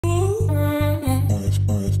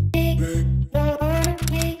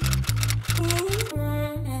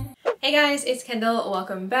Hey guys, it's Kendall.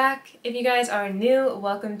 Welcome back. If you guys are new,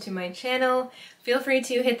 welcome to my channel. Feel free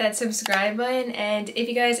to hit that subscribe button, and if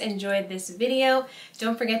you guys enjoyed this video,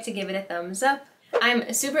 don't forget to give it a thumbs up.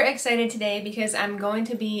 I'm super excited today because I'm going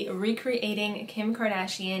to be recreating Kim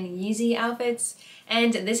Kardashian Yeezy outfits,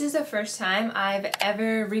 and this is the first time I've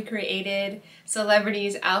ever recreated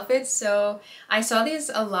celebrities' outfits, so I saw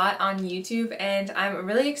these a lot on YouTube and I'm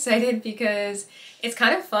really excited because it's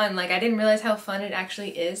kind of fun. Like, I didn't realize how fun it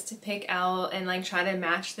actually is to pick out and like try to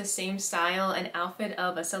match the same style and outfit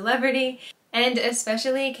of a celebrity. And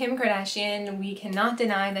especially Kim Kardashian, we cannot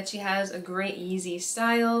deny that she has a great Yeezy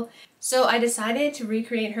style. So I decided to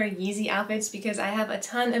recreate her Yeezy outfits because I have a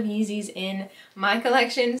ton of Yeezys in my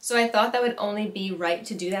collection. So I thought that would only be right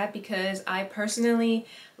to do that because I personally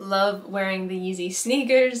love wearing the Yeezy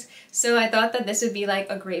sneakers. So I thought that this would be like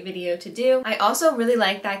a great video to do. I also really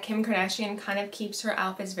like that Kim Kardashian kind of keeps her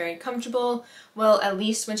outfits very comfortable. Well, at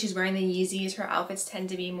least when she's wearing the Yeezys, her outfits tend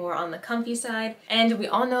to be more on the comfy side. And we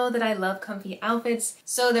all know that I love comfy outfits.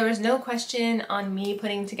 So there was no question on me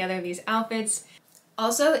putting together these outfits.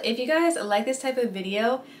 Also, if you guys like this type of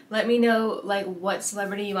video, let me know like what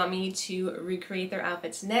celebrity you want me to recreate their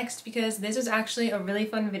outfits next, because this was actually a really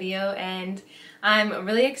fun video and I'm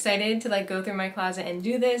really excited to like go through my closet and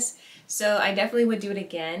do this. So I definitely would do it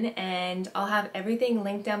again, and I'll have everything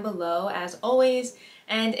linked down below as always.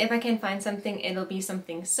 And if I can find something, it'll be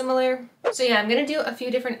something similar. So yeah, I'm gonna do a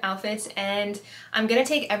few different outfits, and I'm gonna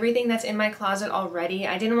take everything that's in my closet already.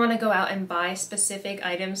 I didn't want to go out and buy specific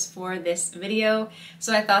items for this video,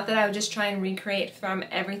 so I thought that I would just try and recreate from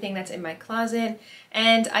everything that's in my closet.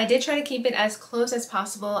 And I did try to keep it as close as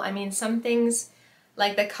possible. I mean, some things,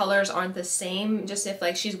 like the colors aren't the same, just if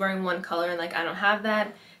like she's wearing one color and like I don't have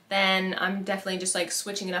that, then I'm definitely just like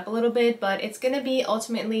switching it up a little bit, but it's gonna be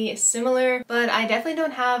ultimately similar. But I definitely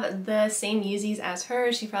don't have the same Yeezys as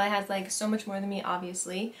her. She probably has like so much more than me,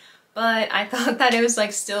 obviously. But I thought that it was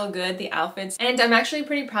like still good, the outfits, and I'm actually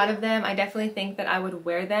pretty proud of them. I definitely think that I would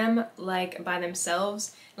wear them like by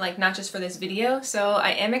themselves, like not just for this video. So I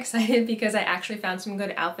am excited because I actually found some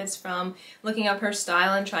good outfits from looking up her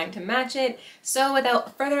style and trying to match it. So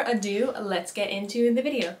without further ado, let's get into the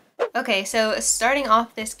video. Okay, so starting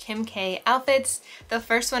off this Kim K outfits, the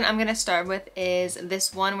first one I'm going to start with is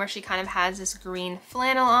this one where she kind of has this green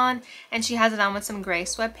flannel on, and she has it on with some gray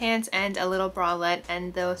sweatpants and a little bralette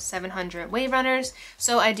and those 700 Wave Runners.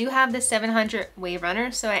 So I do have the 700 Wave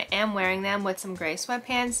Runners, so I am wearing them with some gray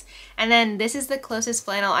sweatpants. And then this is the closest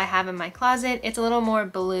flannel I have in my closet. It's a little more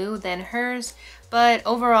blue than hers, but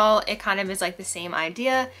overall it kind of is like the same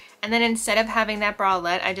idea. And then instead of having that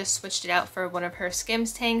bralette, I just switched it out for one of her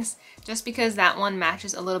Skims tanks, just because that one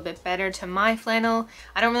matches a little bit better to my flannel.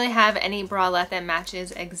 I don't really have any bralette that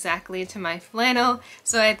matches exactly to my flannel,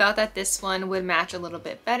 so I thought that this one would match a little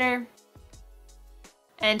bit better.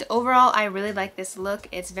 And overall, I really like this look.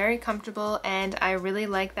 It's very comfortable, and I really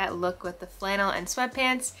like that look with the flannel and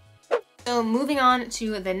sweatpants. So moving on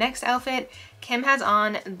to the next outfit, Kim has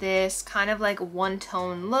on this kind of like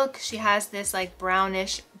one-tone look. She has this like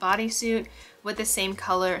brownish bodysuit with the same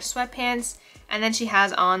color sweatpants, and then she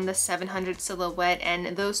has on the 700 silhouette,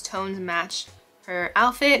 and those tones match her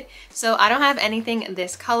outfit. So I don't have anything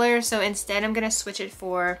this color, so instead I'm gonna switch it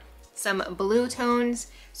for some blue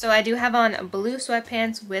tones. So I do have on blue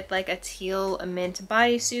sweatpants with like a teal mint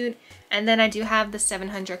bodysuit, and then I do have the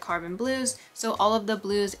 700 carbon blues. So all of the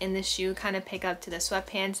blues in the shoe kind of pick up to the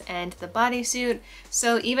sweatpants and the bodysuit.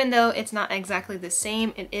 So even though it's not exactly the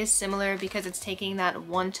same, it is similar because it's taking that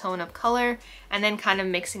one tone of color and then kind of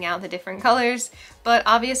mixing out the different colors. But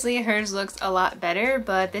obviously hers looks a lot better,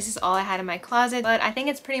 but this is all I had in my closet. But I think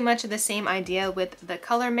it's pretty much the same idea with the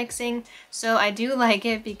color mixing. So I do like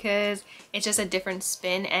it because it's just a different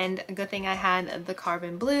spin, and a good thing I had the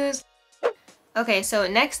carbon blues. Okay, so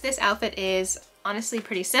next, this outfit is honestly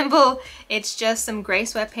pretty simple. It's just some gray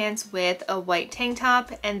sweatpants with a white tank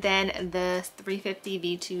top and then the 350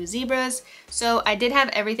 V2 zebras. So I did have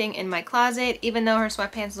everything in my closet, even though her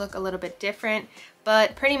sweatpants look a little bit different,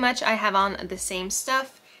 but pretty much I have on the same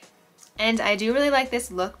stuff. And I do really like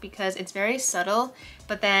this look because it's very subtle,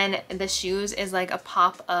 but then the shoes is like a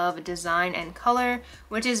pop of design and color,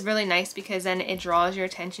 which is really nice because then it draws your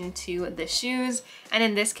attention to the shoes. And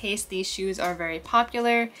in this case, these shoes are very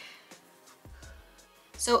popular.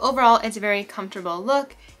 So overall, it's a very comfortable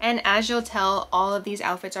look. And as you'll tell, all of these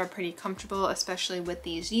outfits are pretty comfortable, especially with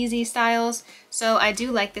these Yeezy styles. So I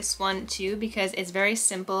do like this one too because it's very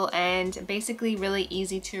simple and basically really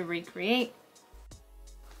easy to recreate.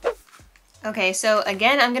 Okay, so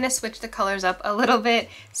again, I'm gonna switch the colors up a little bit.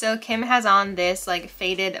 So Kim has on this like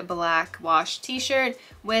faded black wash t-shirt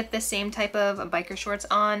with the same type of biker shorts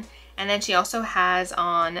on. And then she also has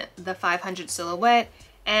on the 500 silhouette.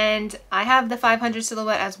 And I have the 500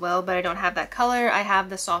 silhouette as well, but I don't have that color. I have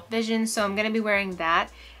the soft vision, so I'm gonna be wearing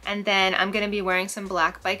that. And then I'm gonna be wearing some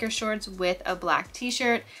black biker shorts with a black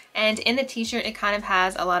t-shirt. And in the t-shirt, it kind of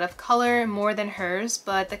has a lot of color, more than hers,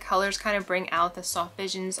 but the colors kind of bring out the soft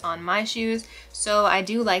visions on my shoes. So I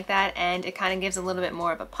do like that, and it kind of gives a little bit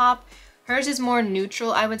more of a pop. Hers is more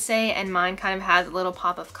neutral, I would say, and mine kind of has a little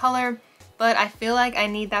pop of color. But I feel like I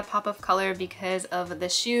need that pop of color because of the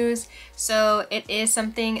shoes. So it is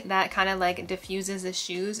something that kind of like diffuses the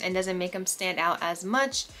shoes and doesn't make them stand out as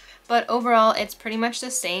much. But overall, it's pretty much the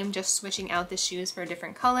same, just switching out the shoes for a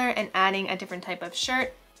different color and adding a different type of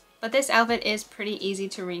shirt. But this outfit is pretty easy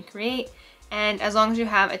to recreate, and as long as you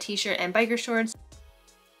have a t-shirt and biker shorts.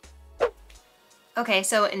 Okay,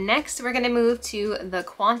 so next we're gonna move to the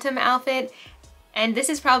Quantum outfit. And this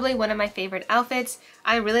is probably one of my favorite outfits.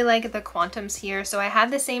 I really like the Quantums here. So I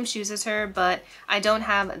have the same shoes as her, but I don't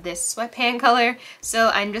have this sweatpant color. So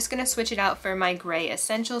I'm just gonna switch it out for my gray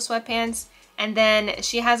Essential sweatpants. And then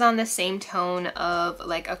she has on the same tone of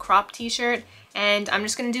like a crop t-shirt. And I'm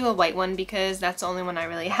just gonna do a white one because that's the only one I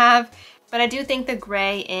really have. But I do think the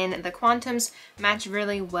gray in the Quantums match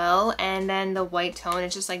really well, and then the white tone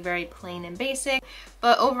is just like very plain and basic.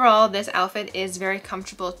 But overall, this outfit is very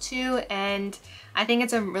comfortable too, and I think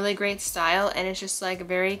it's a really great style, and it's just like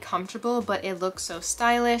very comfortable, but it looks so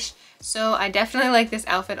stylish. So I definitely like this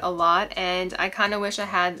outfit a lot, and I kind of wish I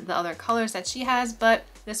had the other colors that she has, but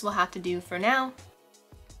this will have to do for now.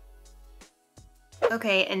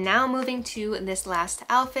 Okay, and now moving to this last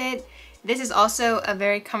outfit. This is also a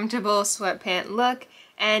very comfortable sweatpant look,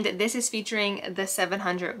 and this is featuring the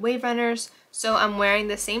 700 Wave Runners. So I'm wearing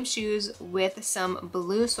the same shoes with some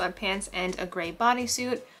blue sweatpants and a gray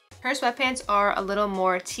bodysuit. Her sweatpants are a little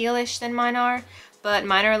more tealish than mine are, but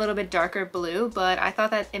mine are a little bit darker blue, but I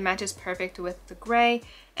thought that it matches perfect with the gray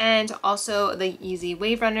and also the Yeezy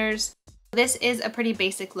Wave Runners. This is a pretty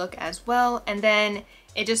basic look as well, and then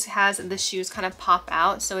it just has the shoes kind of pop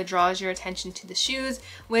out, so it draws your attention to the shoes,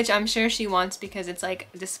 which I'm sure she wants because it's like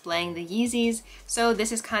displaying the Yeezys. So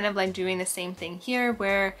this is kind of like doing the same thing here,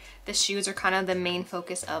 where the shoes are kind of the main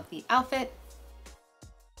focus of the outfit.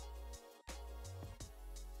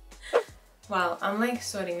 Wow, I'm like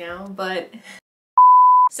sweating now, but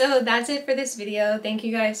so that's it for this video. Thank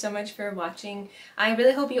you guys so much for watching. I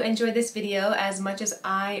really hope you enjoyed this video as much as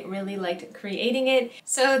I really liked creating it.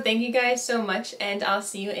 So thank you guys so much, and I'll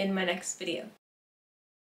see you in my next video.